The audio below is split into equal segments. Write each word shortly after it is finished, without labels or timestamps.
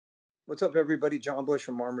What's up, everybody? John Bush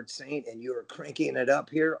from Armored Saint, and you are cranking it up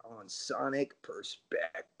here on Sonic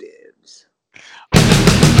Perspectives.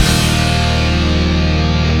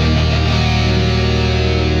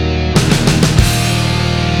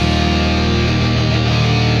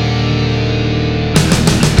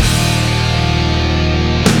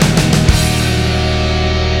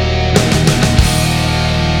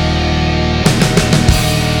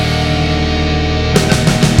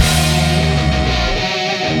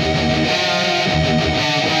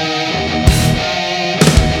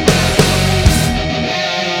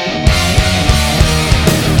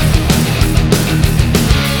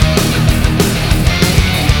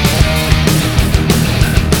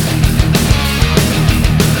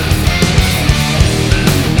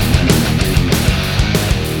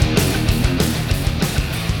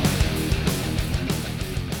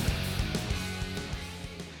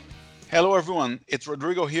 Hello, everyone. It's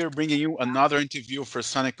Rodrigo here bringing you another interview for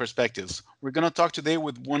Sonic Perspectives. We're going to talk today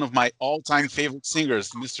with one of my all time favorite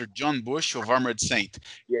singers, Mr. John Bush of Armored Saint.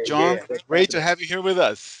 Yeah, John, yeah. What's great to happening? have you here with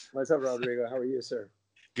us. What's up, Rodrigo? How are you, sir?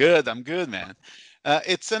 Good, I'm good, man.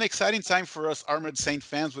 It's an exciting time for us Armored Saint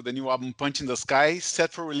fans with the new album Punch in the Sky,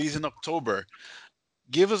 set for release in October.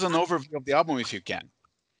 Give us an overview of the album if you can.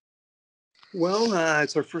 Well,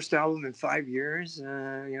 it's our first album in 5 years.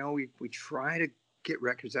 We try to get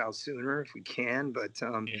records out sooner if we can, but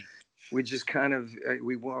Yeah. we just kind of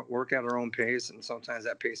work at our own pace, and sometimes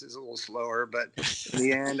that pace is a little slower. But in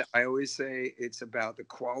the end, I always say it's about the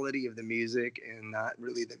quality of the music and not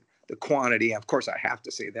really the quantity. Of course, I have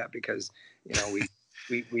to say that because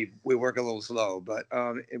we work a little slow, but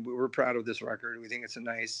we're proud of this record. We think it's a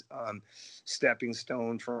nice stepping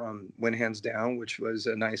stone from When Hands Down, which was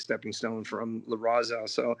a nice stepping stone from La Raza.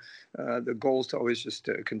 So the goal is to always just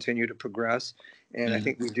to continue to progress, and I Mhm.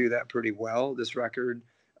 think we do that pretty well. This record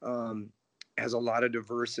has a lot of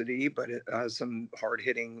diversity, but it has some hard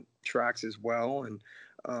hitting tracks as well, and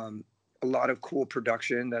a lot of cool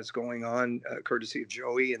production that's going on, courtesy of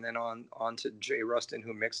Joey, and then on to Jay Rustin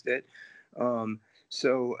who mixed it. Um,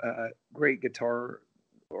 Great guitar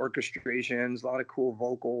orchestrations, a lot of cool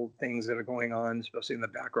vocal things that are going on, especially in the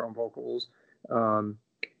background vocals. Um,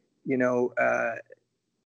 you know, uh,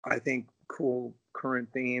 I think cool current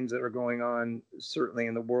themes that are going on, certainly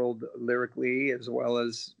in the world lyrically, as well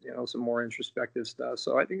as some more introspective stuff.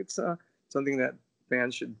 So I think it's something that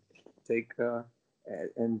fans should take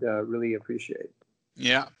and really appreciate.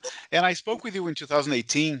 Yeah. And I spoke with you in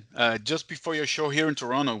 2018, just before your show here in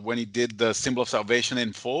Toronto, when you did the Symbol of Salvation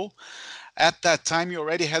in full. At that time, you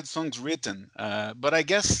already had songs written, but I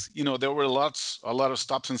guess there were a lot of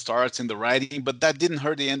stops and starts in the writing, but that didn't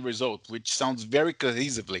hurt the end result, which sounds very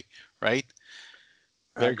cohesively, right?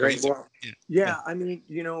 Very Great. cohesive. Well, Yeah. Yeah. yeah. I mean,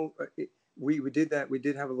 we did that. We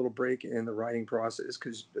did have a little break in the writing process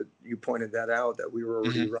because you pointed that out that we were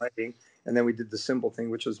already Hmm. writing, and then we did the symbol thing,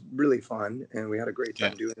 which was really fun, and we had a great Yeah.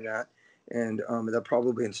 time doing that. And that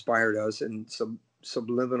probably inspired us in some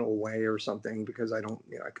subliminal way or something because I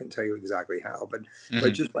couldn't tell you exactly how, but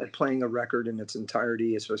Hmm. just by playing a record in its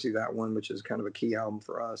entirety, especially that one, which is kind of a key album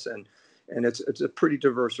for us, and it's a pretty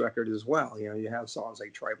diverse record as well. You have songs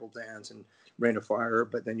like Tribal Dance and Rain of Fire,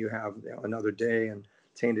 but then you have Another Day and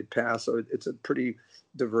Tainted Past. So it's a pretty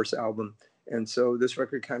diverse album. And so this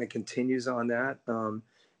record kind of continues on that.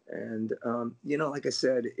 Like I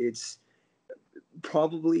said, it's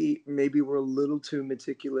probably maybe we're a little too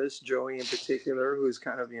meticulous. Joey in particular, who's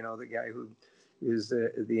kind of the guy who is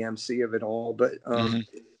the MC of it all. Hmm.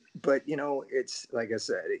 But it's like I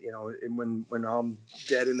said, when I'm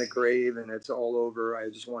dead in the grave and it's all over, I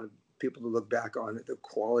just want people to look back on the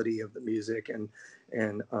quality of the music, and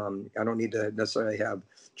I don't need to necessarily have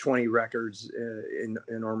 20 records in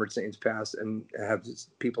Armored Saints past and have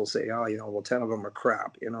people say, oh, well, 10 of them are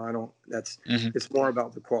crap. I don't. That's Hmm. It's more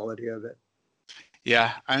about the quality of it.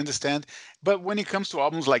 Yeah, I understand. But when it comes to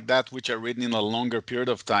albums like that, which are written in a longer period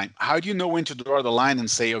of time, how do you know when to draw the line and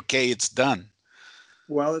say, okay, it's done?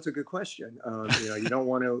 Well, that's a good question. You don't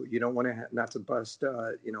want to not to bust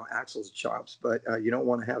Axel's chops, but you don't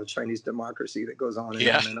want to have a Chinese democracy that goes on and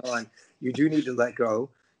Yeah. on and on. You do need to let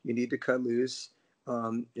go. You need to cut loose.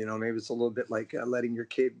 Maybe it's a little bit like letting your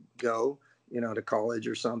kid go, to college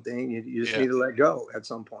or something. You just Yeah. need to let go at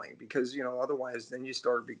some point because otherwise, then you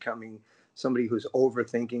start becoming somebody who's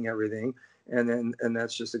overthinking everything, and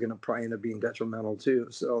that's just going to probably end up being detrimental too.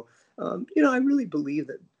 So, I really believe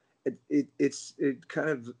that it kind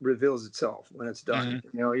of reveals itself when it's done.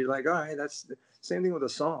 Hmm. You're like, all right, that's the same thing with a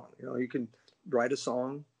song. You can write a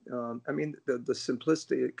song. I mean, the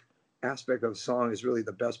simplistic aspect of a song is really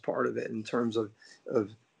the best part of it in terms of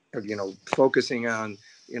focusing on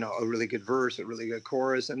a really good verse, a really good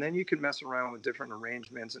chorus, and then you can mess around with different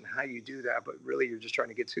arrangements and how you do that. But really, you're just trying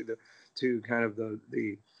to get to kind of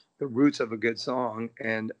the roots of a good song,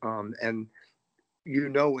 and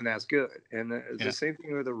when that's good. And the Yeah. same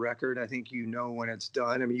thing with a record. I think when it's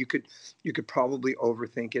done. I mean, you could probably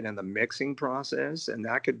overthink it in the mixing process, and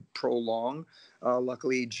that could prolong.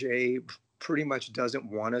 Luckily, Jay pretty much doesn't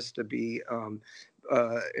want us to be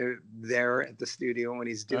there at the studio when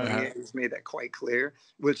he's doing Uh-huh. it. He's made that quite clear,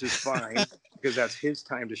 which is fine because that's his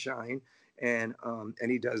time to shine. And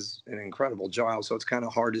he does an incredible job. So it's kind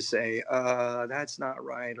of hard to say that's not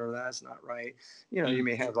right or that's not right. You Mm.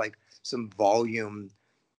 may have like some volume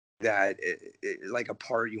that like a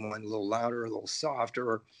part you want a little louder, a little softer,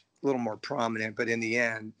 or a little more prominent. But in the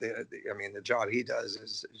end, I mean, the job he does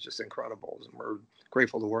is just incredible, and we're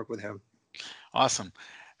grateful to work with him. Awesome.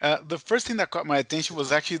 The first thing that caught my attention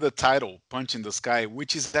was actually the title, Punch in the Sky,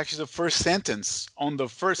 which is actually the first sentence on the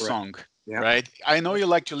first Correct. song, Yeah. right? I know you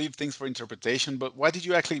like to leave things for interpretation, but what did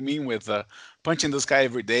you actually mean with Punch in the Sky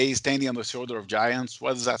every day, standing on the shoulder of giants?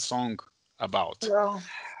 What is that song about? Well,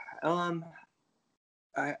 um,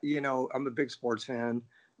 I'm a big sports fan.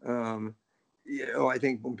 Um, I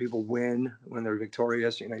think when people win, when they're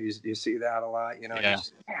victorious, you see that a lot. You Yeah.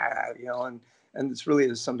 just and it's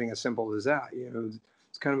really something as simple as that.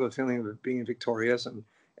 It's kind of a feeling of being victorious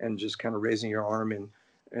and just kind of raising your arm and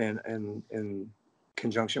in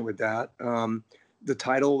conjunction with that. The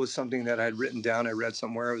title was something that I'd written down. I read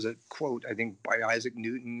somewhere. It was a quote, I think, by Isaac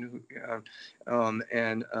Newton,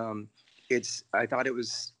 and I thought it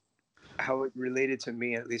was how it related to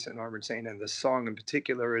me, at least in Armored Saint, and the song in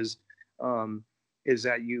particular um, is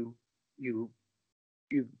that you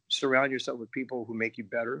you surround yourself with people who make you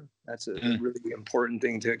better. That's a Mm, really important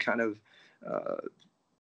thing to kind of uh,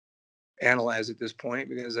 analyze at this point,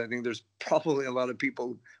 because I think there's probably a lot of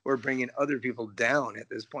people who are bringing other people down at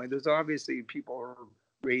this point. There's obviously people who are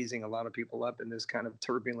raising a lot of people up in this kind of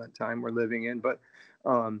turbulent time we're living in, but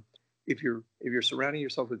um, if you're surrounding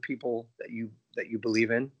yourself with people that you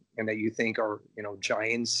believe in and that you think are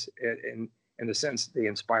giants in the sense they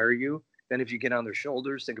inspire you, then if you get on their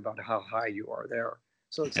shoulders, think about how high you are there.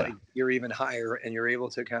 So it's yeah. like you're even higher and you're able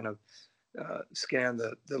to kind of scan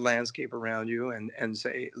the landscape around you and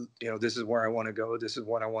say, this is where I want to go. This is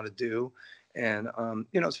what I want to do. And,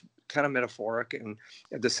 it's kind of metaphoric. And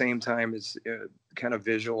at the same time, it's kind of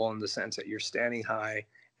visual in the sense that you're standing high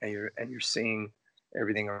and you're seeing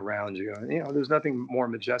everything around you. And, there's nothing more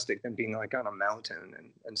majestic than being like on a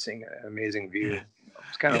mountain and seeing an amazing Yeah. view.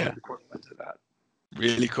 It's kind of Yeah. like equivalent to that.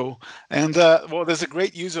 Really cool. And well, there's a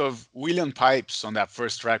great use of William pipes on that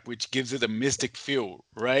first track, which gives it a mystic feel,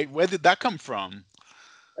 right? Where did that come from?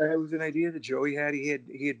 It was an idea that Joey had. He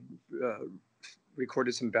had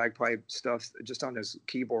recorded some bagpipe stuff just on his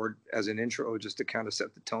keyboard as an intro, just to kind of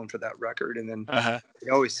set the tone for that record. And then Uh-huh. it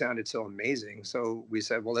always sounded so amazing. So we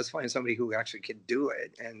said, well, let's find somebody who actually could do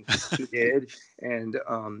it. And he did. And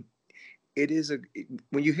it is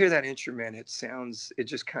when you hear that instrument, it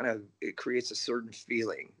just kind of, it creates a certain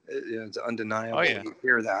feeling. It's Oh undeniable when yeah. you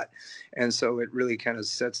hear that. And so it really kind of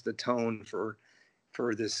sets the tone for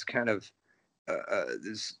this kind of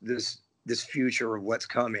this future of what's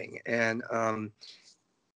coming. And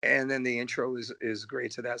then the intro is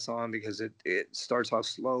great to that song because it starts off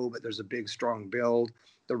slow, but there's a big strong build.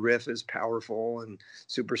 The riff is powerful and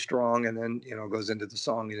super strong, and then goes into the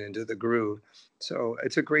song and into the groove. So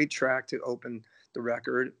it's a great track to open the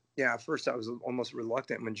record. Yeah, at first I was almost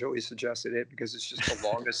reluctant when Joey suggested it because it's just the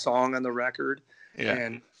longest song on the record, Yeah.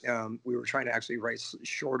 and we were trying to actually write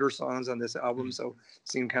shorter songs on this album, Mhm. so it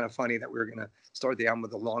seemed kind of funny that we were going to start the album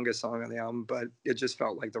with the longest song on the album, but it just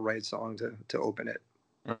felt like the right song to open it.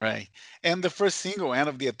 Right. And the first single, "End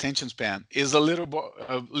of the Attention Span," is a little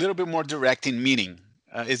bit more direct in meaning.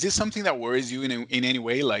 Is this something that worries you in any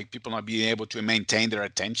way, like people not being able to maintain their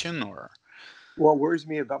attention, or? Well, it worries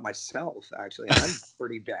me about myself, actually. I'm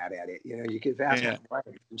pretty bad at it. You could ask my Yeah.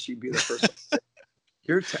 wife, and she'd be the first one to say,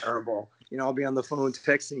 "You're terrible." I'll be on the phone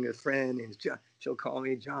texting a friend, and she'll call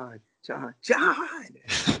me John, John, John.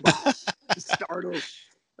 And I'm all startled.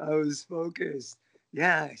 I was focused.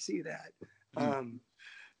 Yeah, I see that. Mm, Um,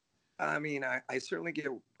 I mean, I certainly get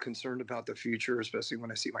concerned about the future, especially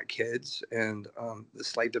when I see my kids and the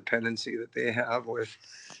slight dependency that they have with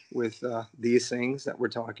these things that we're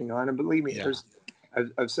talking on. And believe me, yeah.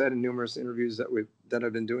 I've said in numerous interviews that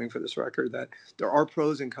I've been doing for this record that there are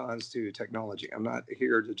pros and cons to technology. I'm not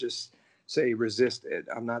here to just say resist it.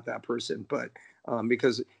 I'm not that person, but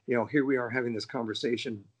because here we are having this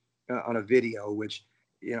conversation on a video, which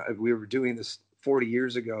if we were doing this 40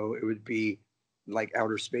 years ago, it would be like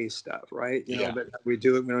outer space stuff, right? Yeah. But we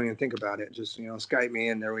do it, we don't even think about it. Just Skype me,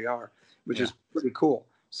 and there we are, which Yeah. is pretty cool.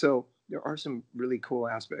 So there are some really cool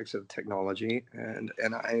aspects of technology, and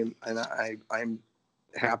I'm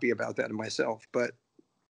happy about that in myself. But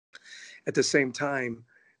at the same time,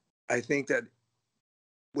 I think that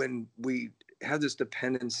when we have this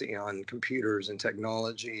dependency on computers and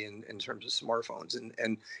technology and in terms of smartphones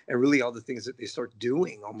and really all the things that they start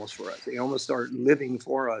doing almost for us, they almost start living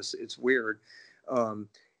for us. It's weird. Um,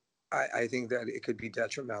 I think that it could be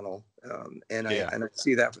detrimental, Yeah. and I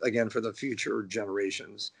see that again for the future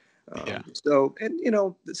generations. Yeah. So, and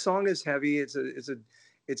the song is heavy. It's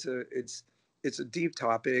a deep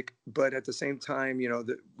topic, but at the same time,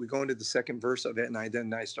 we go into the second verse of it,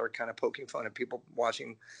 and I start kind of poking fun at people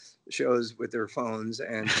watching shows with their phones,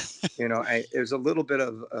 and there's a little bit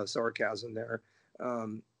of sarcasm there.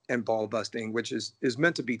 And ball busting, which is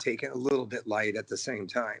meant to be taken a little bit light at the same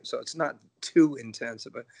time. So it's not too intense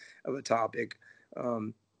of a topic,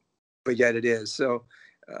 um, but yet it is. So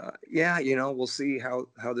yeah, we'll see how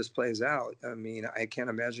this plays out. I mean, I can't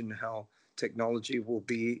imagine how technology will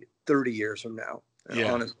be 30 years from now.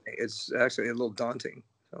 Yeah. Honestly, it's actually a little daunting.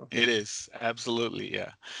 So. It is absolutely,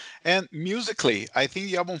 yeah. And musically, I think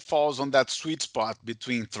the album falls on that sweet spot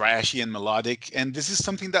between thrashy and melodic. And this is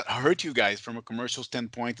something that hurt you guys from a commercial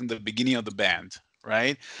standpoint in the beginning of the band,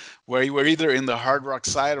 right? Where you were either in the hard rock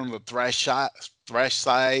side or on the thrash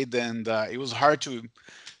side, and it was hard to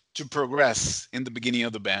progress in the beginning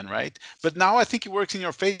of the band, right? But now I think it works in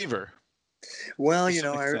your favor Well, to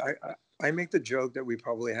some extent. I make the joke that we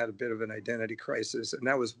probably had a bit of an identity crisis, and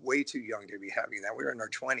that was way too young to be having that. We were in our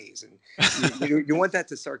 20s, and you want that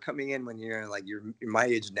to start coming in when you're like you're my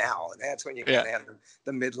age now, and that's when you Yeah. kind of have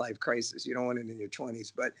the midlife crisis. You don't want it in your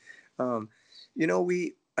 20s, but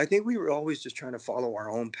we I think we were always just trying to follow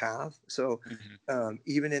our own path. So Mhm.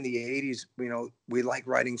 even in the 80s, we like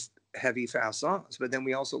writing heavy, fast songs, but then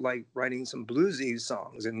we also like writing some bluesy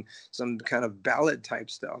songs and some kind of ballad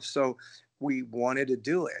type stuff. So we wanted to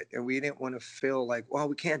do it, and we didn't want to feel like, well,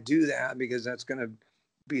 we can't do that because that's going to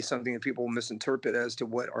be something that people misinterpret as to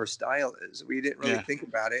what our style is. We didn't really Yeah. think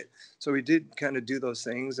about it, so we did kind of do those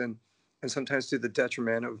things, and sometimes to the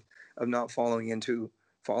detriment of not falling into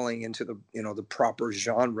the the proper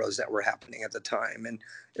genres that were happening at the time, and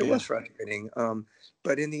it Yeah. was frustrating.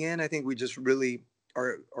 But in the end, I think we just really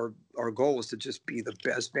our goal was to just be the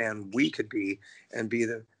best band we could be and be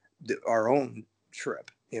our own trip.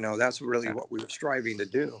 That's really Yeah. what we were striving to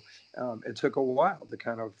do. It took a while to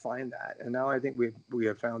kind of find that, and now I think we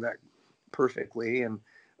have found that perfectly,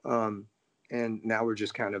 um, and now we're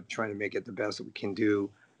just kind of trying to make it the best that we can do.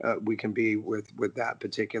 We can be with that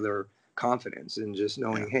particular confidence and just Yeah.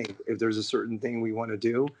 knowing, hey, if there's a certain thing we want to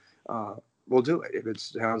do, uh, we'll do it. If it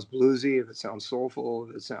sounds bluesy, if it sounds soulful,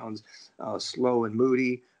 if it sounds slow and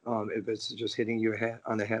moody, if it's just hitting you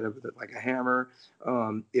on the head of it like a hammer,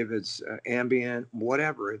 if it's ambient,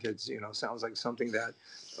 whatever. If it's sounds like something that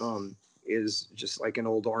is just like an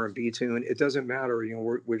old R&B tune, it doesn't matter.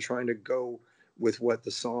 We're trying to go with what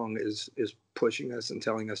the song is pushing us and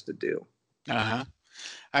telling us to do. Uh-huh.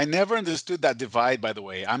 I never understood that divide, by the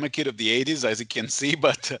way. I'm a kid of the 80s, as you can see,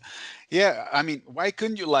 but yeah, I mean, why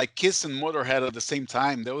couldn't you like Kiss and Motorhead at the same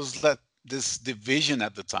time? There was this division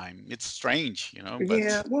at the time. It's strange, Yeah,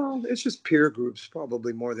 but well, it's just peer groups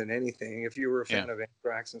probably more than anything. If you were a yeah. fan of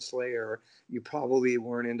Anthrax and Slayer, you probably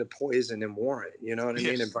weren't into Poison and Warrant, you know what I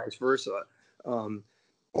Yeah. mean, and vice versa. Um,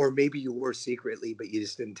 or maybe you were secretly, but you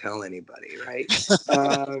just didn't tell anybody, right?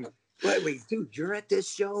 Um, wait, dude, you're at this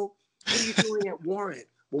show? What are you doing at Warrant?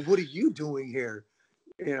 Well, what are you doing here?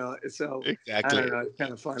 So I Exactly. don't know. It's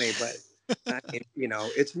kind of funny, but I mean,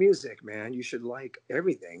 it's music, man. You should like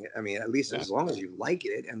everything. I mean, at least Yeah. as long as you like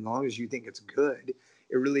it and as long as you think it's good,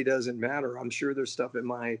 it really doesn't matter. I'm sure there's stuff in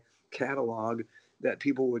my catalog that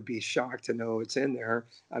people would be shocked to know it's in there.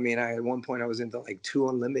 I mean, at one point I was into like Two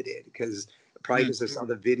Unlimited because probably Mm. because I saw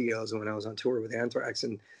the videos when I was on tour with Anthrax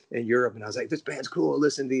in Europe, and I was like, this band's cool.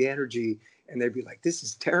 Listen to the energy, and they'd be like, this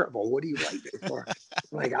is terrible. What do you like this for? I'm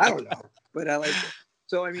like, I don't know, but I like it.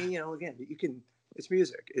 So I mean, again, you can. It's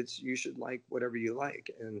music. You should like whatever you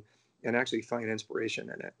like, and actually find inspiration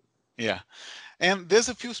in it. Yeah. And there's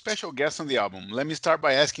a few special guests on the album. Let me start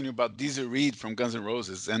by asking you about Dizzy Reed from Guns N'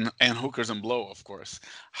 Roses and Hookers and Blow, of course.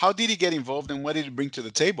 How did he get involved and what did he bring to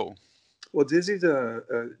the table? Well, Dizzy's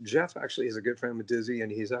Jeff actually is a good friend with Dizzy,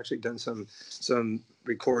 and he's actually done some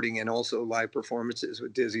recording and also live performances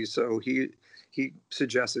with Dizzy. So he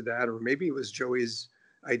suggested that, or maybe it was Joey's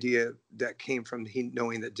idea that came from he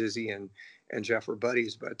knowing that Dizzy and Jeff were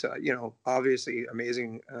buddies. But obviously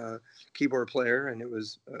amazing keyboard player, and it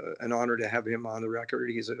was an honor to have him on the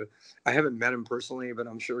record. I haven't met him personally, but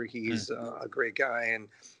I'm sure he's a great guy,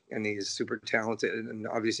 and he's super talented, and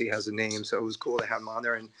obviously has a name. So it was cool to have him on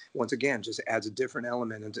there. And once again, just adds a different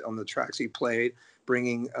element on the tracks he played,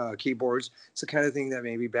 bringing keyboards. It's the kind of thing that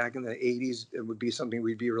maybe back in the 80s, it would be something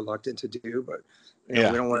we'd be reluctant to do, but we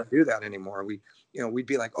don't want to do that anymore. We'd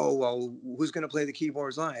be like, oh, well, who's going to play the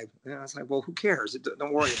keyboards live? And I was like, well, who cares?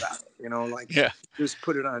 Don't worry about it. Just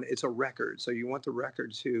put it on. It's a record. So you want the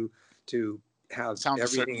record to have sound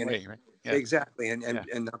everything in way, it. right? Exactly. And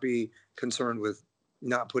not be concerned with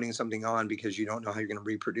not putting something on because you don't know how you're going to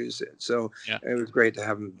reproduce it. So it was great to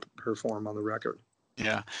have him perform on the record.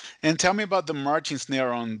 Yeah. And tell me about the marching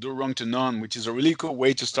snare on Do Wrong to None, which is a really cool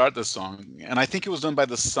way to start the song. And I think it was done by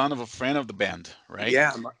the son of a friend of the band, right?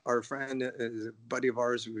 Yeah, our friend is a buddy of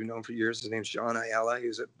ours we've known for years. His name's John Ayala.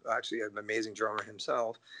 He's actually an amazing drummer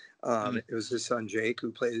himself. It was his son Jake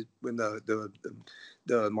who played in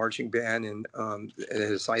the marching band at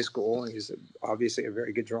his high school. And he's obviously a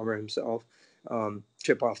very good drummer himself.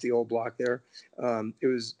 Chip off the old block there. It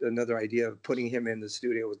was another idea of putting him in the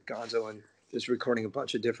studio with Gonzo and just recording a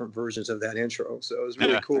bunch of different versions of that intro. So it was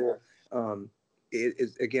really cool.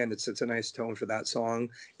 It's a nice tone for that song.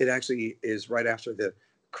 It actually is right after the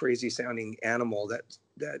crazy sounding Animal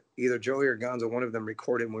that either Joey or Gonzo, one of them,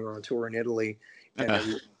 recorded when we were on tour in Italy.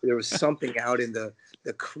 And there was something out in the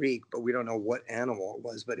creek, but we don't know what animal it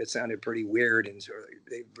was, but it sounded pretty weird. And so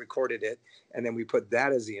they recorded it. And then we put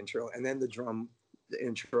that as the intro, and then the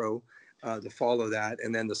intro to follow that.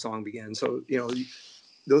 And then the song began. So,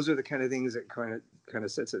 those are the kind of things that kind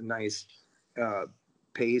of sets a nice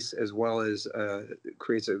pace, as well as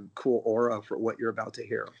creates a cool aura for what you're about to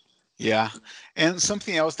hear. Yeah. And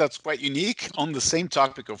something else that's quite unique on the same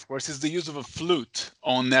topic, of course, is the use of a flute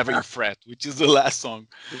on Never You Fret, which is the last song.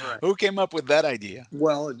 Right. Who came up with that idea?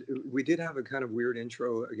 Well, we did have a kind of weird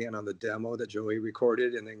intro again on the demo that Joey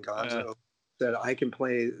recorded, and then Gonzo said, I can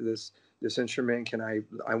play this instrument.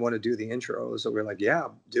 I want to do the intro. So we're like, yeah,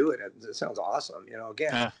 do it. It sounds awesome.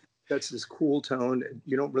 That's this cool tone.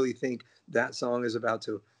 You don't really think that song is about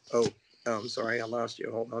to, sorry, I lost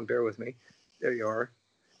you. Hold on, bear with me. There you are.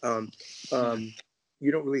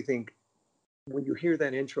 You don't really think, when you hear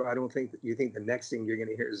that intro, I don't think that you think the next thing you're going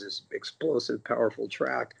to hear is this explosive, powerful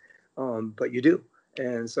track. But you do.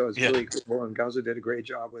 And so it's really cool. And Gonzo did a great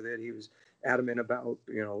job with it. He was adamant about,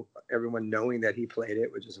 everyone knowing that he played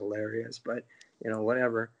it, which is hilarious. But,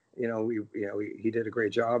 whatever, he did a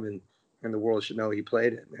great job, and the world should know he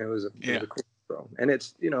played it. And it was a cool intro. And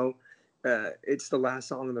it's, it's the last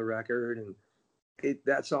song on the record. And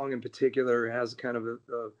that song in particular has kind of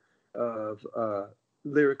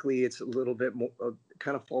lyrically, it's a little bit more,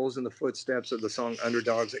 kind of follows in the footsteps of the song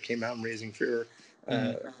Underdogs that came out in Raising Fear,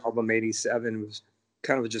 album 87. Was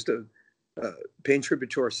kind of just paying tribute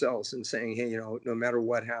to ourselves and saying, hey, no matter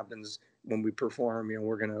what happens when we perform,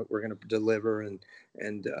 we're gonna deliver and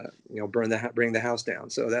bring the house down.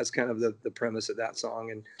 So that's kind of the premise of that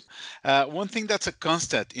song. And one thing that's a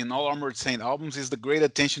constant in all Armored Saint albums is the great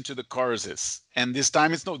attention to the choruses, and this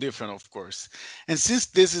time it's no different, of course. And since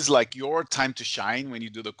this is like your time to shine when you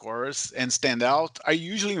do the chorus and stand out, are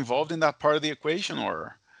you usually involved in that part of the equation,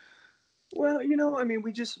 or? Well,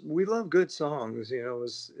 we love good songs.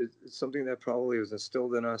 It's something that probably was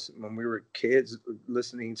instilled in us when we were kids,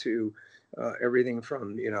 listening to everything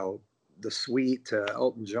from, The Sweet to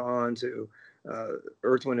Elton John to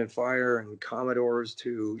Earth, Wind and Fire and Commodores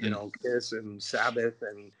to, Kiss and Sabbath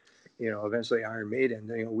and, eventually Iron Maiden.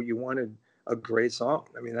 You wanted a great song.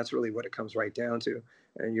 I mean, that's really what it comes right down to.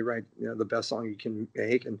 And you're right, the best song you can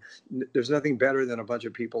make. And there's nothing better than a bunch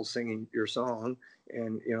of people singing your song.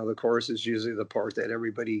 And, the chorus is usually the part that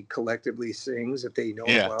everybody collectively sings if they know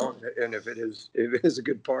it well. And if it is a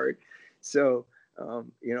good part. So,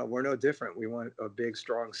 we're no different. We want a big,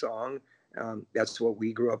 strong song. That's what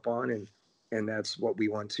we grew up on. And that's what we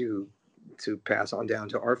want to pass on down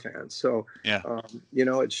to our fans. So,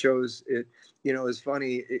 it shows it, it's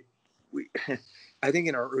funny. I think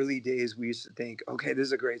in our early days, we used to think, okay, this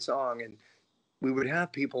is a great song. And we would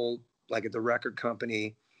have people like at the record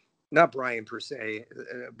company, not Brian per se,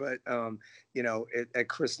 but, at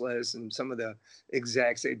Chrysalis and some of the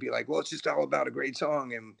execs, they'd be like, well, it's just all about a great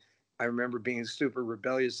song. And I remember being super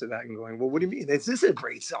rebellious to that and going, well, what do you mean? This is a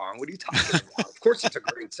great song. What are you talking about? Of course it's a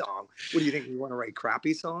great song. What do you think? We want to write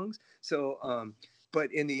crappy songs? So,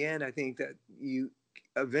 but in the end, I think that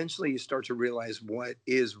eventually you start to realize what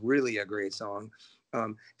is really a great song.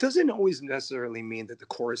 Doesn't always necessarily mean that the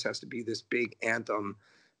chorus has to be this big anthem,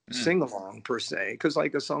 Mm, sing along per se, because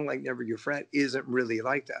like a song like Never You Fret isn't really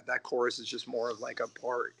like that. That chorus is just more of like a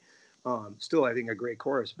part. Still, I think a great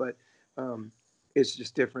chorus, but um, it's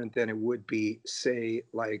just different than it would be, say,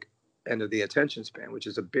 like End of the Attention Span, which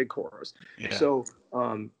is a big chorus. yeah. So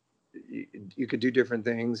you could do different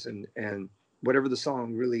things, and whatever the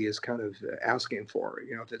song really is kind of asking for.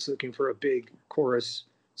 You know, if it's looking for a big chorus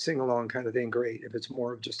sing along kind of thing, great. If it's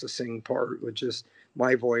more of just a sing part with just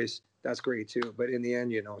my voice, that's great too. But in the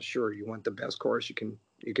end, you know, sure, you want the best chorus you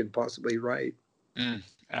can possibly write. Mm,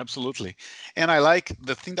 absolutely. And I like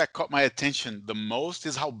the thing that caught my attention the most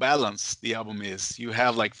is how balanced the album is. You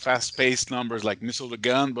have like fast-paced numbers like Missile the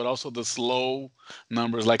Gun, but also the slow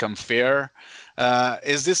numbers like Unfair.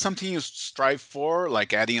 Is this something you strive for,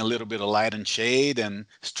 like adding a little bit of light and shade and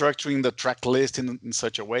structuring the track list in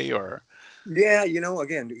such a way, or? Yeah, you know,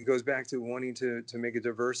 again, it goes back to wanting to make a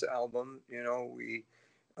diverse album. You know,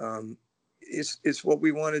 um, it's what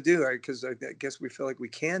we want to do, right? Because I guess we feel like we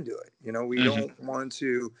can do it. You know, we Hmm. don't want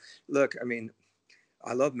to look. I mean,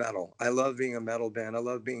 I love metal. I love being a metal band. I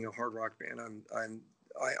love being a hard rock band.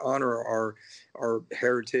 I honor our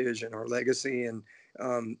heritage and our legacy, and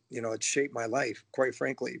you know, it shaped my life, quite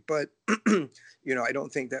frankly. But you know, I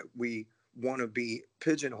don't think that we want to be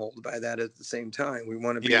pigeonholed by that at the same time. We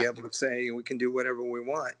want to be Yeah. able to say we can do whatever we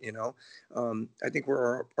want. You know, I think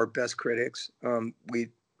we're our best critics. We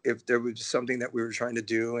if there was something that we were trying to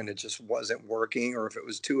do and it just wasn't working, or if it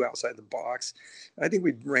was too outside the box, I think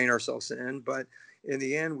we'd rein ourselves in. But in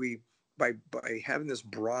the end, we by having this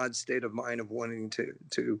broad state of mind of wanting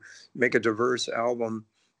to make a diverse album,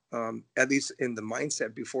 at least in the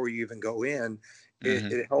mindset before you even go in, Hmm.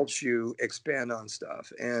 it helps you expand on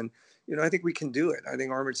stuff. And you know, I think we can do it. I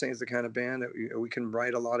think Armored Saint is the kind of band that we can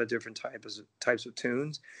write a lot of different types of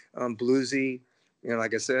tunes, bluesy. You know,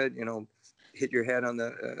 like I said, you know, hit your head on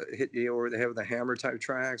the hit you over the head with a hammer type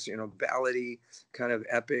tracks. You know, ballady kind of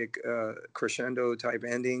epic crescendo type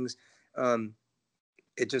endings.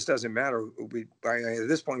 It just doesn't matter. At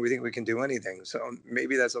this point we think we can do anything. So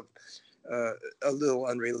maybe that's a little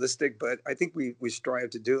unrealistic, but I think we strive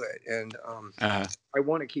to do it, and Uh, I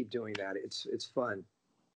want to keep doing that. It's fun.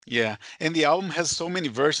 yeah. And the album has so many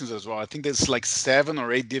versions as well. I think there's like 7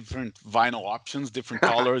 or 8 different vinyl options, different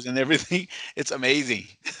colors and everything. It's amazing.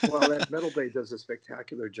 Well, that Metal Blade does a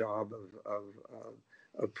spectacular job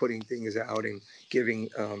of putting things out and giving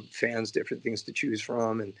fans different things to choose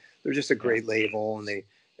from, and they're just a Yeah. great label. And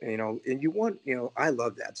you know, and you want, you know, I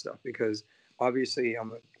love that stuff because obviously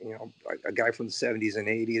I'm a guy from the '70s and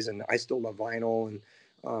 '80s, and I still love vinyl,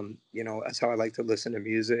 and you know, that's how I like to listen to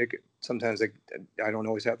music. Sometimes I don't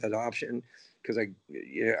always have that option because I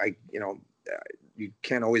you know. You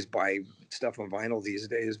can't always buy stuff on vinyl these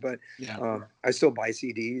days, but Yeah. I still buy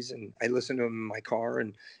CDs and I listen to them in my car.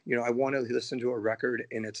 And, you know, I want to listen to a record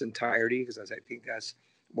in its entirety because I think that's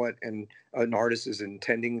what an artist is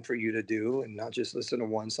intending for you to do, and not just listen to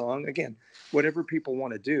one song. Again, whatever people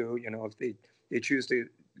want to do, you know, if they choose to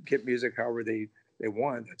get music however they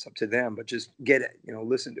want, that's up to them. But just get it, you know,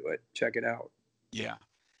 listen to it, check it out. Yeah.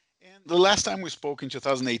 And the last time we spoke in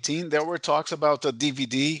 2018, there were talks about a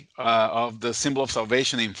DVD of the Symbol of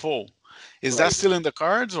Salvation in full. Is that Right. still in the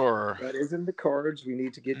cards or? That is in the cards. We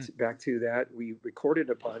need to get Mm, back to that. We recorded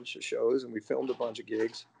a bunch of shows and we filmed a bunch of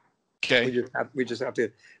gigs. okay. We just have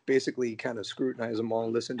to basically kind of scrutinize them all,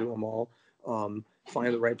 listen to them all,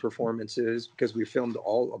 find the right performances because we filmed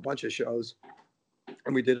a bunch of shows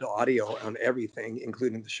and we did audio on everything,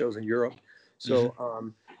 including the shows in Europe. Hmm.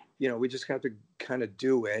 So you know, we just have to kind of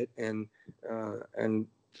do it, and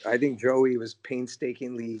I think Joey was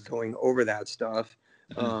painstakingly going over that stuff.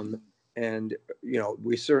 Hmm. Um, and you know,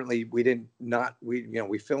 we didn't not we you know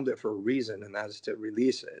we filmed it for a reason, and that's to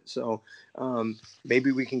release it. So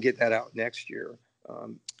maybe we can get that out next year.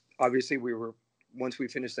 Um, obviously, we were once we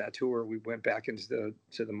finished that tour, we went back into the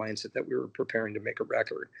mindset that we were preparing to make a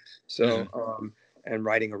record. So Hmm. and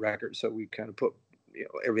writing a record. So we kind of put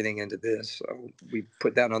everything into this. So we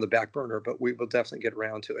put that on the back burner, but we will definitely get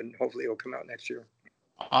around to it, and hopefully it'll come out next year.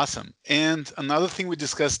 Awesome. And another thing we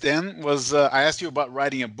discussed then was I asked you about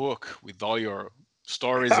writing a book with all your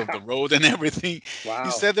stories of the road and everything. You Wow.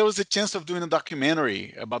 said there was a chance of doing a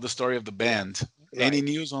documentary about the story of the Yeah. band. Any Right.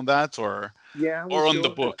 news on that Yeah, we're or on the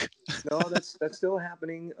still book? No, that's still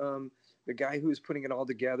happening. The guy who's putting it all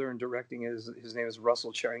together and directing his name is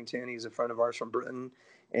Russell Charrington. He's a friend of ours from Britain,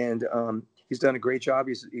 and he's done a great job.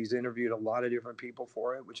 He's interviewed a lot of different people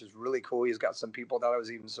for it, which is really cool. He's got some people that I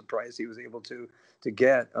was even surprised he was able to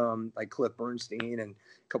get, like Cliff Bernstein and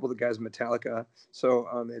a couple of the guys in Metallica. So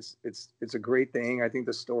it's a great thing. I think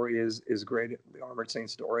the story is great. The Armored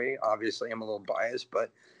Saint story. Obviously, I'm a little biased,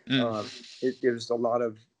 but Mm. there's a lot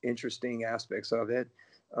of interesting aspects of it.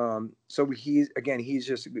 So he's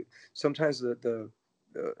just sometimes the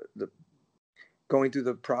going through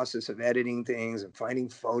the process of editing things and finding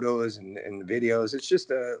photos and videos. It's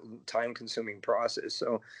just a time consuming process.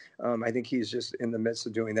 So I think he's just in the midst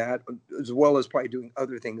of doing that, as well as probably doing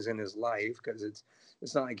other things in his life, because it's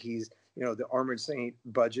not like he's, the Armored Saint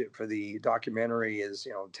budget for the documentary is,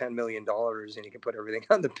 $10 million and he can put everything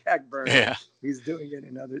on the back burner. Yeah. He's doing it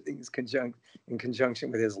in other things in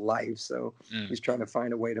conjunction with his life. So Mm. he's trying to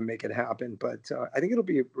find a way to make it happen. But I think it'll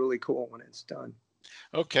be really cool when it's done.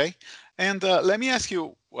 Okay. And let me ask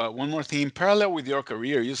you one more thing. In parallel with your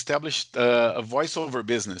career, you established a voiceover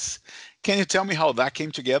business. Can you tell me how that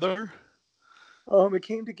came together? It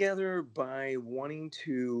came together by wanting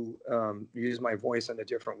to use my voice in a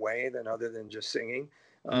different way than other than just singing.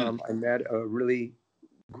 Mm. I met a really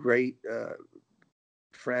great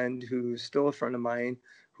friend who's still a friend of mine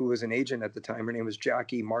who was an agent at the time. Her name was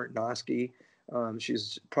Jackie Martinoski.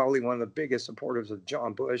 She's probably one of the biggest supporters of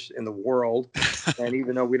John Bush in the world. And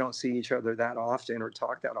even though we don't see each other that often or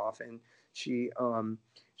talk that often,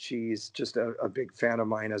 she's just a big fan of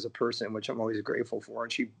mine as a person, which I'm always grateful for.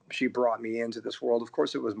 And she brought me into this world. Of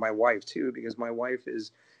course, it was my wife too, because my wife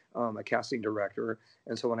is a casting director.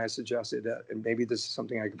 And so when I suggested that and maybe this is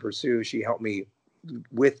something I could pursue, she helped me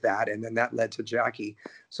with that, and then that led to Jackie.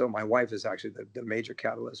 So my wife is actually the major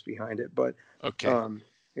catalyst behind it. But Okay. um,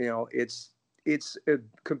 it's a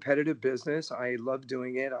competitive business. I love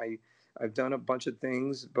doing it. I've done a bunch of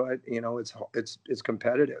things, but it's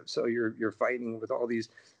competitive. So you're fighting with all these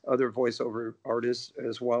other voiceover artists,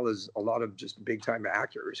 as well as a lot of just big time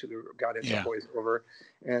actors who got into Yeah. voiceover,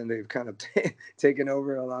 and they've kind of taken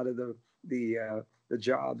over a lot of the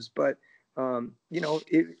jobs. But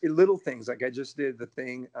little things like I just did the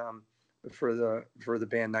thing for the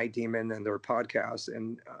band Night Demon and their podcast,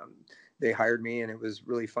 and they hired me, and it was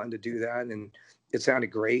really fun to do that, and it sounded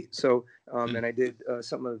great. So Mm. and I did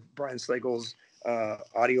some of Brian Slagle's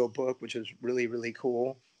audio book, which was really really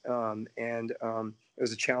cool, and it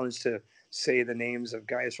was a challenge to say the names of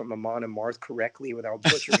guys from Amon and Marth correctly without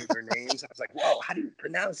butchering their names. I was like, whoa, how do you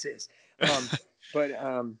pronounce this? But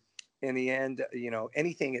in the end,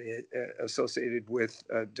 anything associated with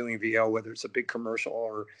doing VO, whether it's a big commercial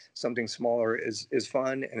or something smaller, is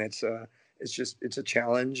fun, and it's a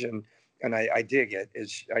challenge, and I dig it.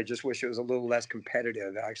 I just wish it was a little less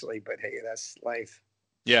competitive, actually. But hey, that's life.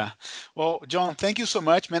 Yeah. Well, John, thank you so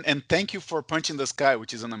much, man. And thank you for Punching the Sky,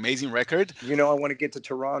 which is an amazing record. I want to get to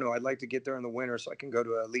Toronto. I'd like to get there in the winter so I can go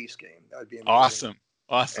to a Leafs game. That'd be amazing. Awesome.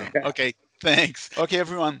 Awesome. Okay. Thanks. Okay,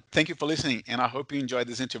 everyone. Thank you for listening. And I hope you enjoyed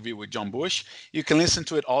this interview with John Bush. You can listen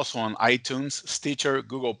to it also on iTunes, Stitcher,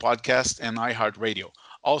 Google Podcast, and iHeartRadio.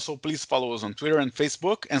 Also, please follow us on Twitter and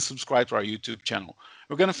Facebook and subscribe to our YouTube channel.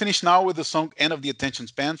 We're going to finish now with the song End of the Attention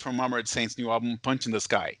Span from Armored Saint's new album, Punch in the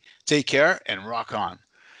Sky. Take care and rock on.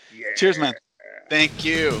 Yeah. Cheers, man. Thank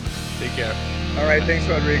you. Take care. All right. Thanks,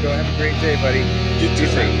 Rodrigo. Have a great day, buddy. You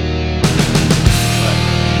too, man.